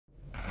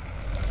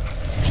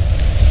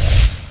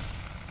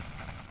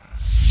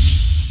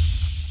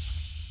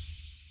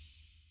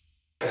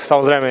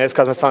samozrejme,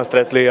 dneska sme sa len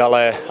stretli,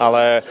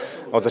 ale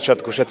od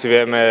začiatku všetci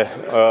vieme,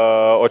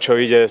 o čo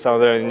ide.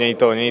 Samozrejme, nie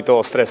je to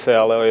o strese,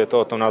 ale je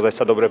to o tom naozaj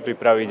sa dobre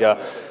pripraviť a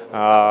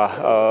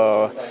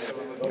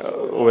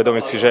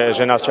uvedomiť si,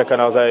 že nás čaká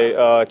naozaj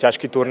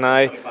ťažký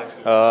turnaj,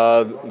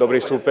 dobrí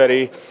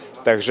súperi.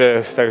 Takže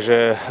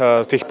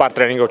z tých pár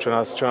tréningov, čo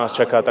nás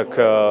čaká, tak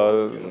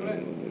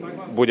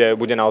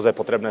bude naozaj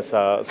potrebné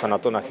sa na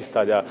to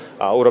nachystať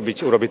a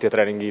urobiť tie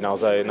tréningy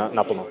naozaj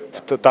naplno.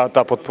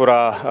 Tá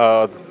podpora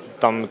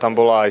tam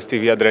bola aj z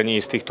tých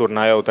vyjadrení, z tých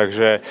turnajov,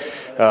 takže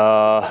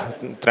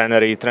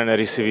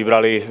tréneri si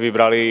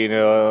vybrali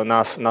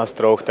nás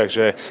troch,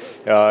 takže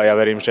ja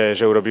verím, že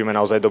urobíme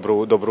naozaj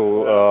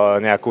dobrú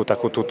nejakú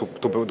takú tú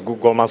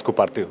golmanskú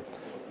partiu.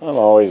 I'm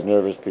always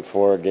nervous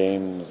before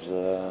games.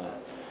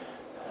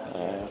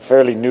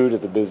 Fairly new to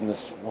the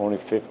business, only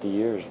 50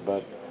 years,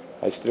 but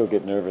I still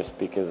get nervous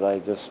because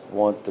I just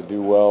want to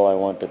do well. I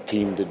want the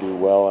team to do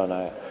well, and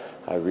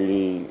I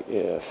really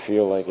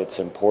feel like it's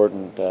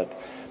important that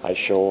I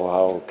show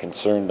how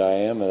concerned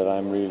I am and that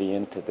I'm really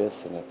into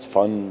this, and it's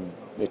fun.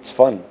 It's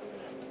fun,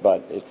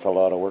 but it's a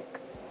lot of work.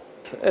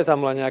 Je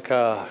tam len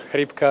nejaká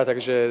chrípka,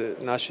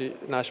 takže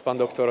náš pán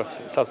doktor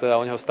sa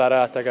teda o neho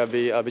stará, tak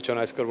aby čo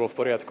najskôr bol v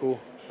poriadku.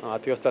 A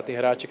tí ostatní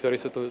hráči,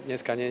 ktorí sú tu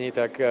dneska neni,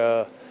 tak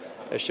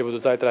ešte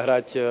budú zajtra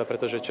hrať,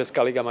 pretože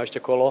Česká liga má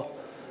ešte kolo.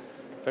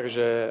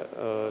 Takže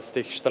z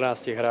tých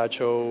 14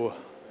 hráčov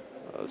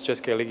z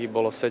Českej ligy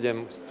bolo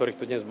 7, ktorých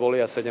tu dnes boli,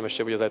 a 7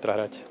 ešte bude zajtra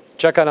hrať.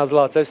 Čaká nás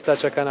dlhá cesta,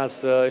 čaká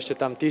nás ešte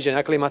tam týždeň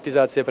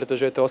aklimatizácie,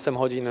 pretože je to 8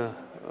 hodín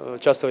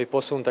časový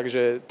posun,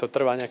 takže to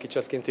trvá nejaký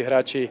čas, kým tí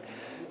hráči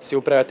si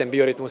upravia ten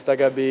biorytmus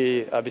tak,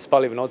 aby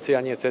spali v noci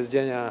a nie cez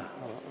deň,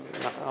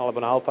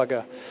 alebo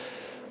naopak.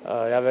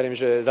 Ja verím,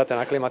 že za ten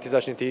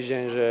aklimatizačný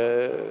týždeň, že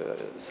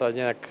sa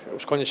nejak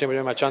už konečne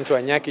budeme mať šancu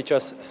aj nejaký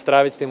čas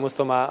stráviť s tým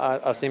mužstvom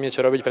a s ním niečo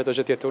robiť,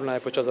 pretože tie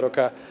turnaje počas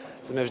roka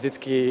sme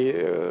vždycky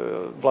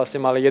vlastne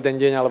mali jeden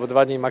deň alebo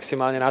 2 dní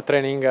maximálne na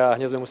tréning a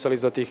hneď sme museli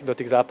ísť do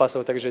tých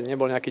zápasov, takže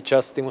nebol nejaký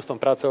čas s tým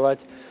mužstvom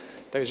pracovať.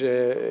 Takže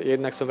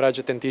jednak som rád,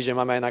 že ten týždeň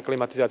máme aj na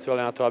klimatizáciu,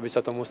 ale na to, aby sa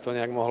to mužstvo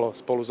nejak mohlo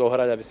spolu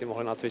zohrať, aby si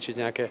mohli nacvičiť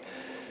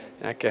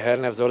nejaké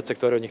herné vzorce,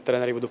 ktoré od nich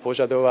tréneri budú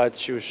požadovať,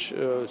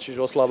 či už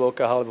o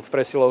slabovkách alebo v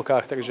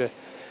presilovkách.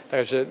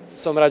 Takže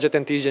som rád, že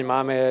ten týždeň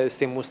máme s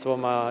tým mužstvom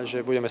a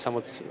že budeme sa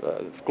môcť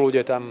v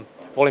kľude tam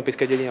v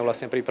olympijskej dedine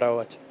vlastne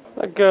pripravovať.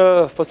 Tak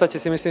v podstate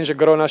si myslím, že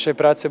gro našej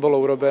práce bolo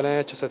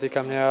urobené, čo sa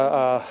týka mňa,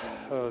 a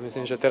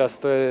myslím, že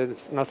teraz to je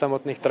na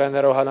samotných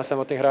tréneroch a na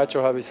samotných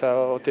hráčoch, aby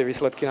sa o tie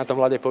výsledky na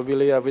tom ľade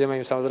pobili, a budeme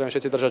im samozrejme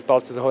všetci držať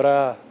palce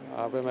zhora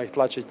a budeme ich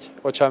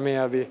tlačiť očami,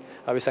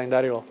 aby sa im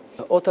darilo.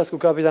 Otázku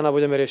kapitána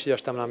budeme riešiť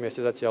až tam na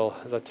mieste, zatiaľ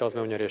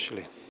sme ju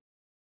neriešili.